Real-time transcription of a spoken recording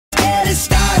it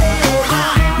started.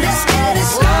 Let's get it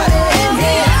started in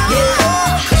here.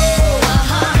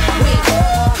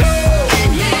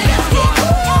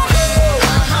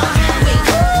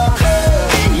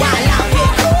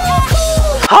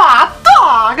 Hot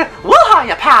dog! Well,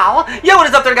 hiya, pal! Yo, what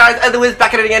is up there, guys? And the Wiz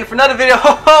back at it again for another video.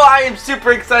 Oh, I am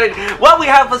super excited. What we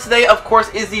have for us today, of course,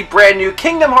 is the brand new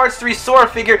Kingdom Hearts 3 Sora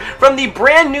figure from the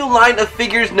brand new line of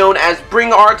figures known as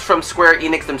Bring Arts from Square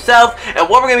Enix themselves. And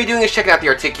what we're going to be doing is checking out the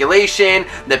articulation,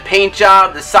 the paint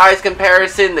job, the size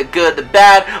comparison, the good, the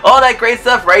bad, all that great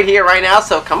stuff right here, right now.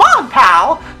 So come on,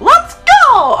 pal! Let's go!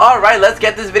 Alright, let's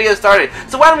get this video started.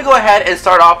 So why don't we go ahead and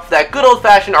start off with that good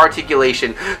old-fashioned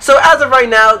articulation. So as of right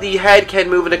now, the head can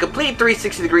move in a complete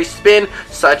 360-degree spin,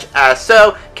 such as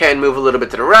so. Can move a little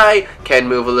bit to the right, can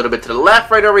move a little bit to the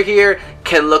left right over here,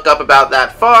 can look up about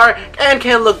that far, and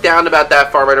can look down about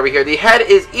that far right over here. The head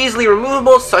is easily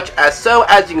removable, such as so.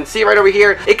 As you can see right over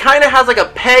here, it kind of has like a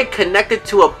peg connected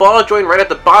to a ball joint right at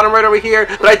the bottom right over here.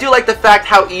 But I do like the fact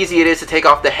how easy it is to take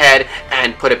off the head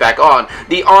and put it back on.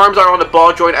 The arms are on the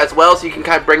ball joint as well, so you can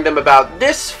kind of bring them about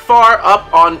this far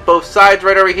up on both sides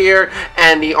right over here,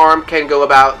 and the arm can go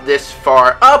about this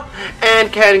far up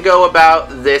and can go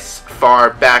about this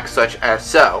far back, such as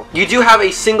so. You do have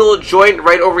a single joint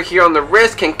right over here on the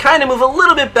wrist, can kind of move a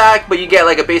little bit back, but you get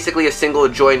like basically a single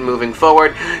joint moving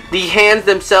forward. The hands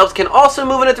themselves can also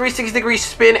move in a 360-degree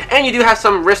spin, and you do have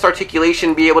some wrist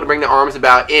articulation, be able to bring the arms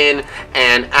about in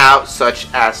and out,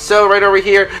 such as so right over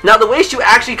here. Now the waist you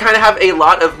actually kind of have a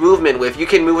lot of movement with. You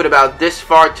can move it about this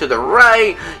far to the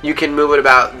right, you can move it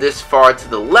about this far to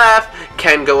the left,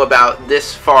 can go about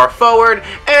this far forward,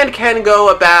 and can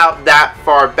go about that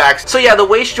far back. So yeah, the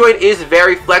waist joint is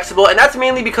very flexible, and that's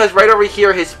mainly because right over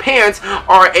here his pants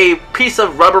are a piece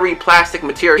of rubbery plastic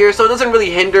material here, so it doesn't really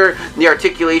hinder the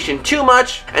articulation too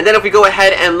much. And then if we go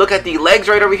ahead and look at the legs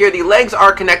right over here, the legs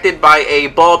are connected by a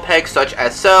ball peg, such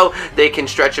as so. They can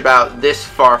stretch about this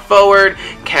far forward,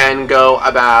 can go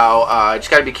about, just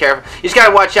gotta be careful. You just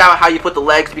gotta watch out how you put the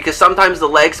legs, because sometimes the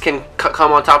legs can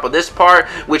come on top of this part,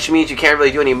 which means you can't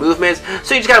really do any movements.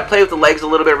 So you just gotta play with the legs a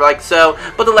little bit like so.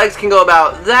 But the legs can go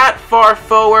about that far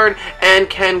forward and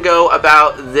can go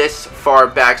about this far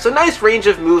back. So nice range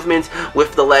of movements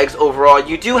with the legs overall.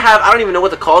 You do have, I don't even know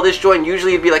what to call this joint.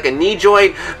 Usually it'd be like a knee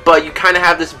joint, but you kind of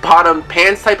have this bottom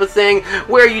pants type of thing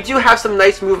where you do have some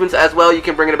nice movements as well. You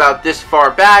can bring it about this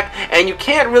far back, and you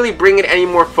can't really bring it any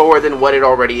more forward than what it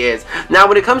already is. Now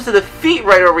when it comes to the feet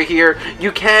right over here,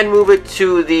 you can move it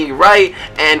to the right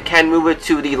and can move it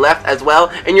to the left as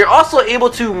well, and you're also able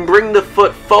to bring the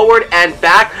foot forward and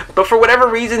back, but for whatever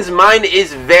reasons mine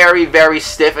is very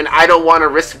stiff and I don't want to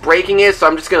risk breaking it, so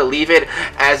I'm just going to leave it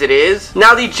as it is.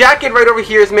 Now the jacket right over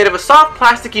here is made of a soft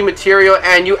plasticky material,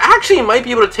 and you actually might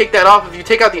be able to take that off if you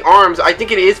take out the arms. I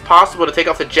think it is possible to take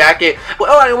off the jacket.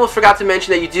 Well, I almost forgot to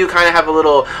mention that you do kind of have a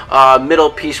little middle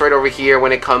piece right over here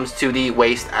when it comes to the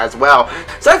waist as well.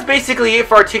 So that's basically it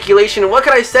for articulation. What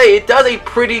can I say? It does a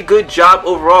pretty good job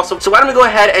overall. So why don't we go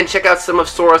ahead and check out some of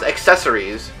Sora's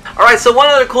accessories. Alright, so one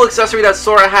other cool accessory that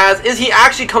Sora has is he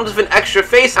actually comes with an extra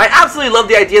face. I absolutely love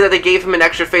the idea that they gave him an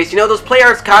extra face. You know, those Play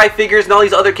Arts Kai figures and all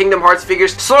these other Kingdom Hearts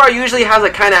figures, Sora usually has a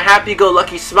kind of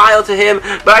happy-go-lucky smile to him,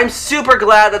 but I'm super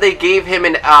glad that they gave him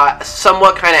an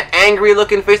somewhat kind of angry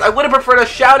looking face. I would have preferred a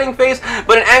shouting face,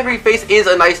 but an angry face is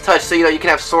a nice touch. So, you know, you can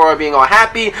have Sora being all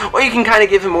happy, or you can kind of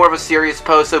give him more of a serious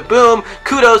pose. So boom,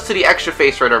 kudos to the extra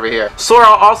face right over here. Sora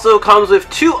also comes with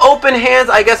two open hands,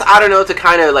 I guess, I don't know, to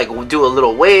kind of like do a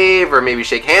little wave or maybe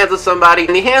shake hands with somebody.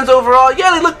 And the hands overall,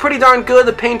 yeah, they look pretty darn good.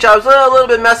 The paint job's a little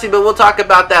bit messy, but we'll talk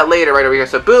about that later right over here.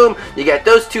 So boom, you get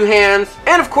those two hands.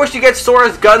 And of course you get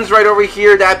Sora's guns right over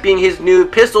here, that being his new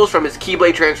pistols from his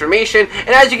Keyblade transformation. And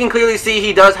as you can clearly see,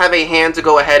 he does have a hand to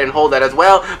go ahead and hold that as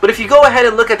well. But if you go ahead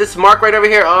and look at this mark right over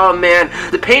here, oh man,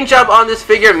 the paint job on this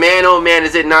figure, man, oh man,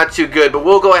 is it not too good. But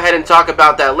we'll go ahead and talk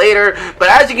about that later. But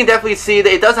as you can definitely see,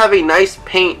 that it does have a nice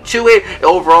paint to it.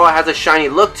 Overall, it has a shiny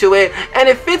look to it, and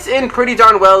it fits in pretty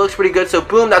darn well. It looks pretty good. So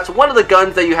boom, that's one of the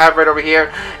guns that you have right over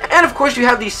here. And of course you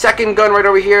have the second gun right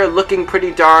over here, looking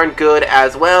pretty darn good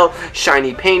as well.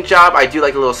 Shiny paint job. I do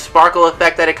like the little sparkle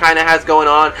effect that it kind of has going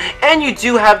on. And you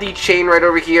do have the chain right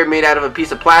over here made out of a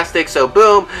piece of plastic. So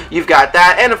boom, you've got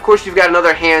that. And of course you've got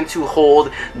another hand to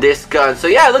hold this gun. So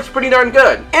yeah, it looks pretty darn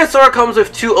good. And Sora comes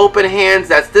with two open hands.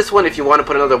 That's this one if you want to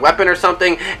put another weapon or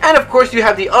something. And of course you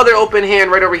have the other open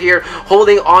hand right over here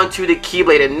holding onto the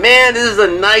Keyblade. And man, this is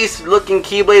a nice looking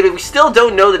Keyblade. We still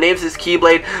don't know the names of this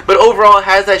Keyblade, but overall it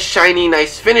has that shiny,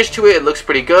 nice finish to it. It looks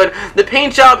pretty good. The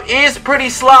paint job is pretty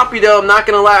sloppy though, I'm not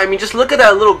gonna lie. I mean, just look at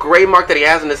that little gray mark that he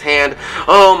has in his hand.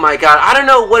 Oh my god, I don't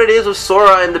know what it is with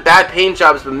Sora and the bad paint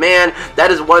jobs, but man,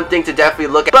 that is one thing to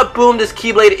definitely look at. But boom, this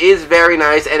Keyblade is very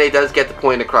nice, and it does get the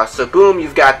point across. So boom,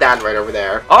 you've got that right over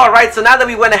there. Alright, so now that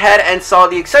we went ahead and saw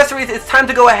the accessories, it's time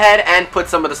to go ahead and put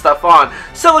some of the stuff on.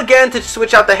 So again, to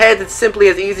switch out the heads, it's simply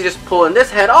as easy just pulling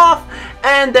this head off,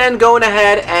 and then going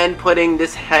ahead and putting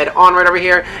this head on right over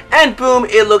here, and boom,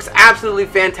 it looks absolutely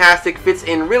fantastic, fits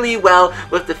in really well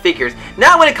with the figures.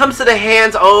 Now when it comes to the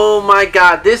hands, oh my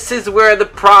god, this is where the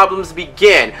problems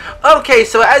begin. Okay,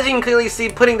 so as you can clearly see,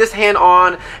 putting this hand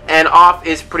on and off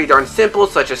is pretty darn simple,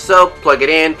 such as so. Plug it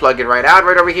in, plug it right out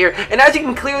right over here, and as you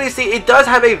can clearly see, it does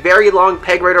have a very long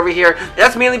peg right over here.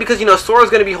 That's mainly because, you know, Sora's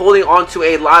going to be holding onto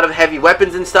a lot of heavy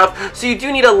weapons and stuff, so you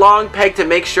do need a long peg to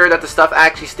make sure that the stuff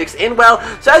actually sticks in well.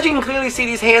 So as you can clearly see,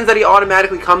 these hands that he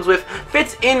automatically comes with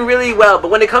fits in really well, but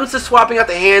when it comes to swapping out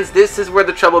the hands, this is where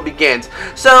the trouble begins.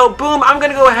 So boom, I'm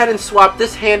going to go ahead and swap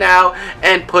this hand out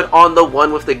and put on the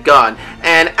one with the gun.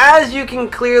 And as you can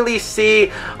clearly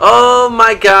see, oh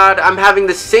my god, I'm having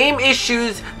the same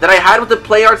issues that I had with the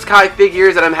Play Arts Kai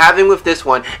figures that I'm having with this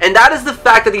one, and that is the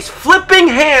fact that these flipping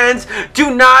hands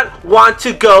do not want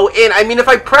to go in. I mean, if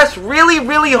I press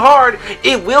really hard,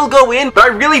 it will go in, but I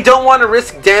really don't want to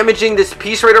risk damaging this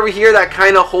piece right over here that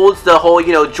kind of holds the whole,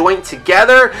 you know, joint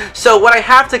together. So what I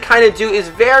have to kind of do is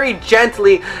very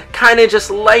gently kind of just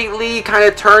lightly kind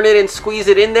of turn it and squeeze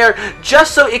it in there,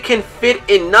 just so it can fit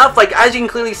enough. Like, as you can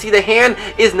clearly see, the hand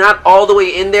is not all the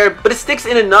way in there, but it sticks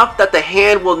in enough that the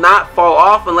hand will not fall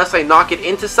off unless I knock it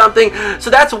into something. So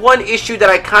that's one issue that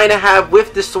I kind of have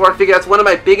with this Sora figure. That's one of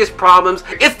my biggest problems.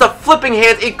 It's the flipping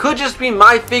hands. It could just be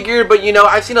my figure, but you know,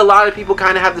 I've seen a lot of people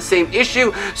kind of have the same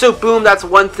issue. So boom, that's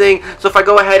one thing. So if I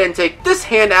go ahead and take this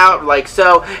hand out like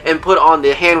so and put on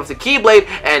the hand with the Keyblade,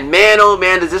 and man, oh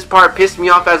man, does this part piss me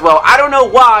off as well. I don't know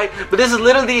why, but this is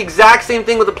literally the exact same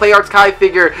thing with the Play Arts Kai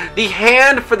figure. The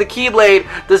hand for the Keyblade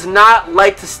does not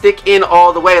like to stick in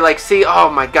all the way. Like, see, oh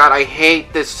my god, I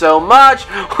hate this so much.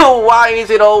 Why is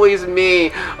it always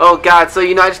me? Oh god, so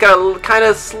you know, I just gotta kind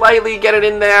of slightly get it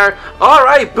in there.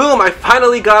 Alright, boom, I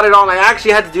finally got it on. I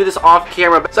actually had to do this off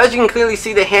camera. So as you can clearly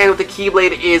see, the hand with the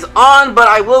Keyblade is on, but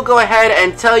I will go ahead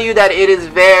and tell you that it is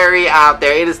very out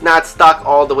there. It is not stuck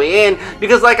all the way in,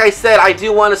 because like I said, I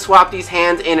do want to swap these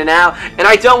hands in and out, and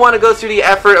I don't want to go through the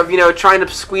effort of, you know, trying to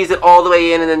squeeze it all the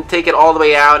way in and then take it all the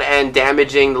way out and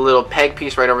damaging the little peg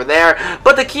piece right over there.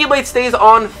 But the Keyblade stays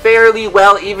on fairly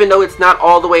well, even though it's not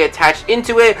all the way attached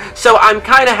into it, so I'm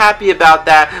kind of happy about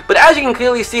that. But as you can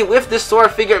clearly see with this Sora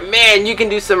figure, man, you can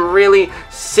do some really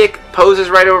sick poses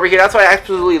right over here. That's what I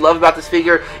absolutely love about this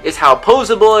figure, is how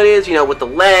poseable it is, you know, with the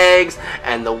legs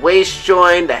and the waist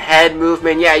joint, the head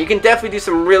movement. Yeah, you can definitely do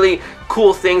some really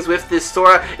cool things with this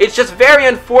Sora. It's just very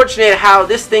unfortunate how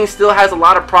this thing still has a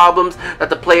lot of problems that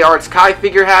the Play Arts Kai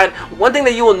figure had. One thing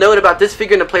that you will note about this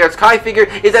figure and the Play Arts Kai figure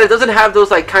is that it doesn't have those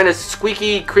like kind of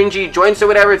squeaky, cringy joints or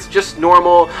whatever. It's just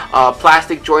normal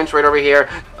plastic joints right over here.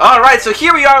 Alright, so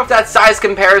here we are with that size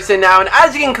comparison now, and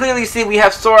as you can clearly see, we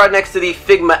have Sora next to the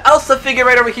Figma Elsa figure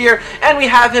right over here, and we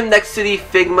have him next to the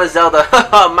Figma Zelda.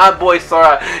 My boy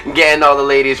Sora getting all the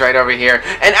ladies right over here.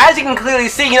 And as you can clearly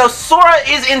see, you know, Sora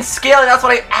is in scale, and that's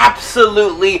what I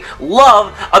absolutely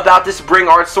love about this Bring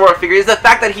Art Sora figure, is the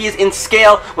fact that he is in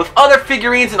scale with other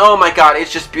figurines, and oh my god,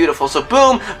 it's just beautiful. So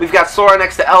boom, we've got Sora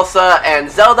next to Elsa and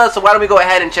Zelda, so why don't we go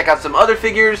ahead and check out some other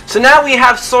figures. So now we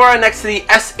have Sora next to the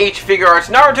SH Figure Arts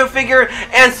Naruto figure,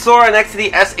 and Sora next to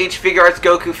the SH Figure Arts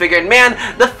Goku figure. And man,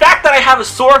 the fact that I have a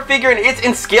Sora figure and it's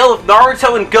in scale with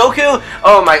Naruto and Goku,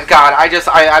 oh my god,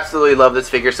 I absolutely love this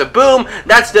figure. So boom,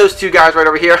 that's those two guys right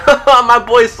over here. My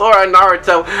boy Sora and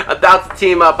Naruto about to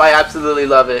team up. I absolutely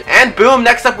love it. And boom,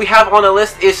 next up we have on the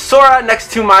list is Sora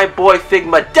next to my boy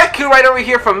Figma Deku right over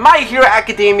here from My Hero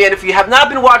Academia. And if you have not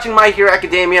been watching My Hero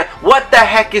Academia, what the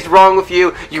heck is wrong with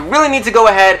you? You really need to go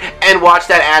ahead and watch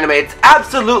that anime. It's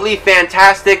absolutely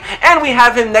fantastic. And we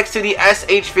have him next to the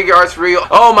SH Figure Arts Ryu.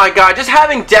 Oh my god, just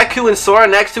having Deku and Sora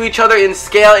next to each other in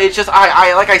scale, it's just,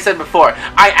 like I said before,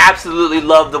 I absolutely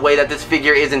love the way that this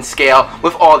figure is in scale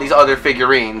with all these other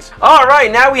figurines.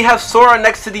 Alright, now we have Sora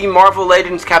next to the Marvel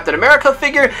Legends Captain America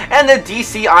figure and the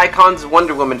DC Icons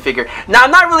Wonder Woman figure. Now,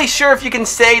 I'm not really sure if you can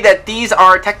say that these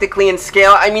are technically in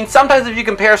scale. I mean, sometimes if you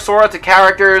compare Sora to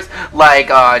characters like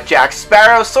Jack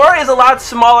Sparrow, Sora is a lot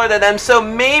smaller than them, so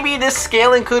maybe this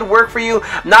scaling could work for you, 2.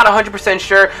 I'm not 100%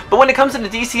 sure, but when it comes to the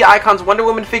DC Icons Wonder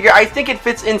Woman figure, I think it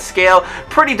fits in scale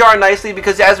pretty darn nicely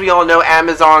because, as we all know,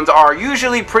 Amazons are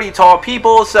usually pretty tall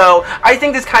people, so I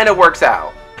think this kind of works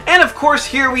out. And of course,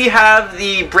 here we have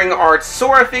the Bring Art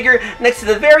Sora figure next to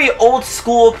the very old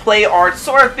school Play Art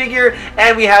Sora figure,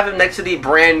 and we have him next to the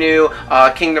brand new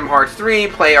Kingdom Hearts 3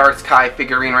 Play Arts Kai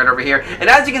figurine right over here. And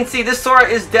as you can see, this Sora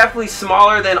is definitely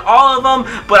smaller than all of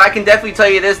them, but I can definitely tell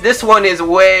you this one is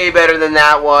way better than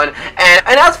that one.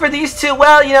 And as for these two,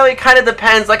 well, you know, it kind of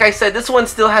depends. Like I said, this one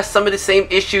still has some of the same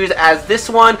issues as this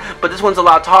one, but this one's a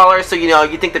lot taller, so, you know,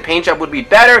 you think the paint job would be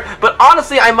better. But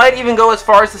honestly, I might even go as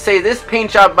far as to say this paint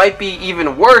job might be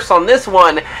even worse on this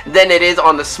one than it is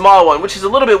on the small one, which is a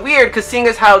little bit weird because seeing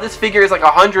as how this figure is like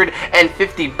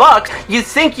 $150, you'd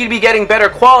think you'd be getting better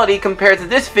quality compared to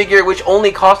this figure, which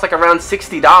only costs like around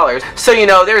 $60. So, you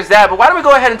know, there's that. But why don't we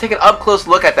go ahead and take an up close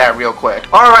look at that real quick.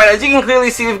 Alright, as you can clearly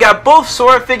see, we've got both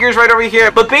Sora figures right over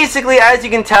here, but basically, as you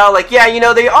can tell, like, yeah, you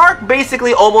know, they are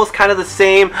basically almost kind of the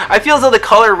same. I feel as though the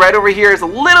color red over here is a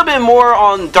little bit more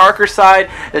on the darker side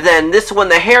than this one.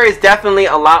 The hair is definitely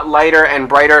a lot lighter and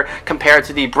brighter compared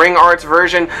to the Bring Arts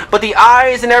version, but the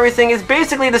eyes and everything is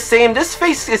basically the same. This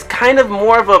face is kind of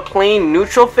more of a plain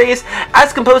neutral face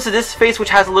as opposed to this face, which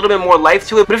has a little bit more life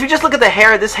to it. But if you just look at the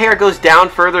hair, this hair goes down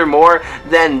further more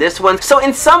than this one. So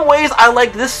in some ways I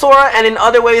like this Sora, and in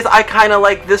other ways I kind of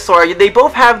like this Sora. They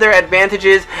both have their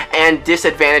advantages and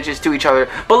disadvantages to each other,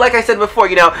 but like I said before,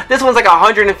 you know, this one's like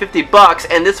 $150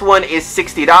 and this one is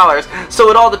 $60,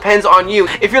 so it all depends on you.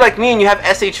 If you're like me and you have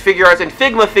SH Figuarts and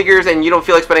Figma figures and you don't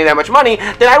feel like spending that much money,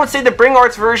 then I would say the Bring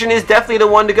Arts version is definitely the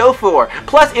one to go for.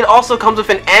 Plus, it also comes with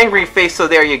an angry face, so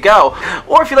there you go.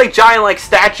 Or if you like giant like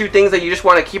statue things that you just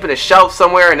want to keep in a shelf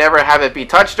somewhere and never have it be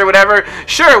touched or whatever,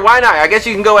 sure, why not? I guess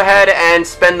you can go ahead and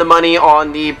spend the money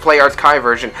on the Play Arts Kai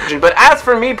version. But as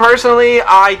for me personally,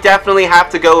 I definitely have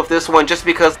to go with this one just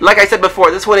because, like I said before,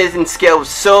 this one is in scale with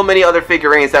so many other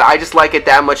figurines that I just like it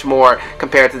that much more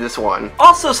compared to this one.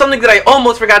 Also, something that I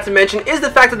almost forgot to mention is the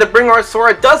fact that the Bring Arts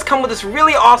Sora does come with this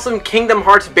really awesome Kingdom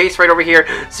Hearts base right over here,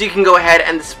 so you can go ahead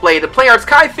and display the Play Arts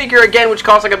Kai figure again, which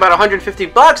costs like about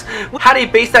 $150. Had a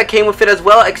base that came with it as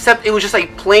well, except it was just a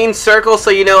plain circle, so,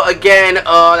 you know, again,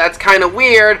 that's kind of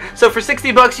weird. So for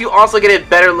 $60 you also get a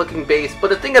better looking base. But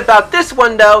the thing about this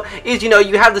one though is, you know,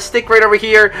 you have the stick right over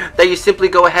here that you simply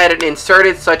go ahead and insert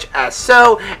it, such as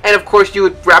so, and of course you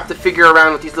would wrap the figure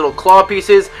around with these little claw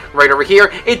pieces right over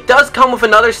here. It does come with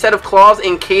another set of claws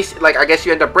in case, like, I guess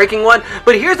you end up breaking one,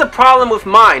 but here's the problem with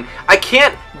mine. I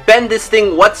can't bend this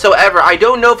thing whatsoever. I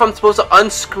don't know if I'm supposed to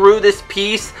unscrew this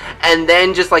piece and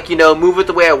then just, like, you know, move it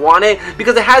the way I want it,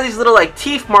 because it has these little like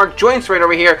teeth mark joints right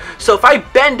over here. So if I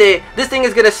bend it, this thing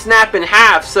is gonna snap in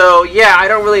half. So yeah, I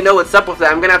don't really know what's up with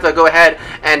that. I'm gonna have to go ahead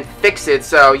and fix it.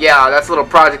 So yeah, that's a little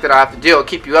project that I have to do. I'll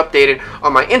keep you updated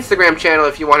on my Instagram channel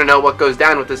if you want to know what goes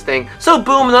down with this thing. So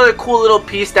boom, another cool little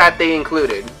piece that they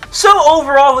included. So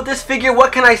overall with this figure,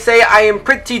 what can I say? I am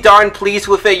pretty darn pleased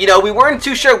with it. You know, we weren't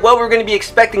too sure what we were going to be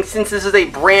expecting since this is a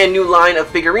brand new line of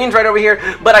figurines right over here,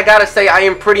 but I gotta say I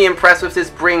am pretty impressed with this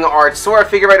Bring Art Sora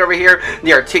figure right over here.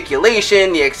 The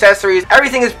articulation, the accessories,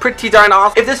 everything is pretty darn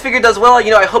awesome. If this figure does well,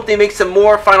 you know, I hope they make some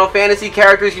more Final Fantasy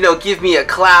characters. You know, give me a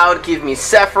Cloud, give me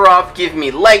Sephiroth, give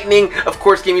me Lightning, of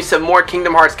course give me some more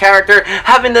Kingdom Hearts character.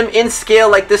 Having them in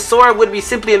scale like this Sora would be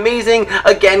simply amazing,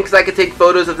 again, because I could take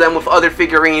photos of them with other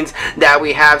figurines that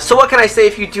we have. So what can I say?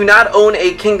 If you do not own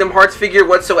a Kingdom Hearts figure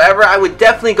whatsoever, I would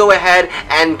definitely go ahead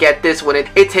and get this one.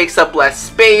 It takes up less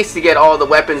space to get all the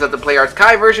weapons that the Play Arts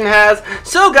Kai version has.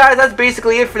 So guys, that's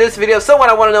basically it for this video. So what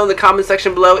I want to know in the comment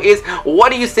section below is,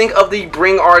 what do you think of the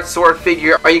Bring Art Sora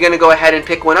figure? Are you going to go ahead and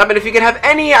pick one up? And if you could have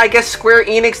any, I guess, Square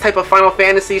Enix type of Final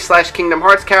Fantasy / Kingdom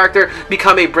Hearts character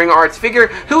become a Bring Arts figure,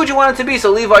 who would you want it to be?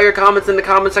 So leave all your comments in the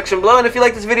comment section below. And if you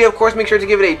like this video, of course, make sure to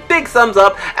give it a big thumbs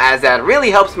up, as that really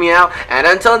helps me out. And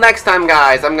until next time,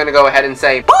 guys, I'm gonna go ahead and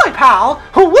say bye, pal.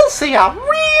 We'll see ya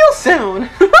real soon.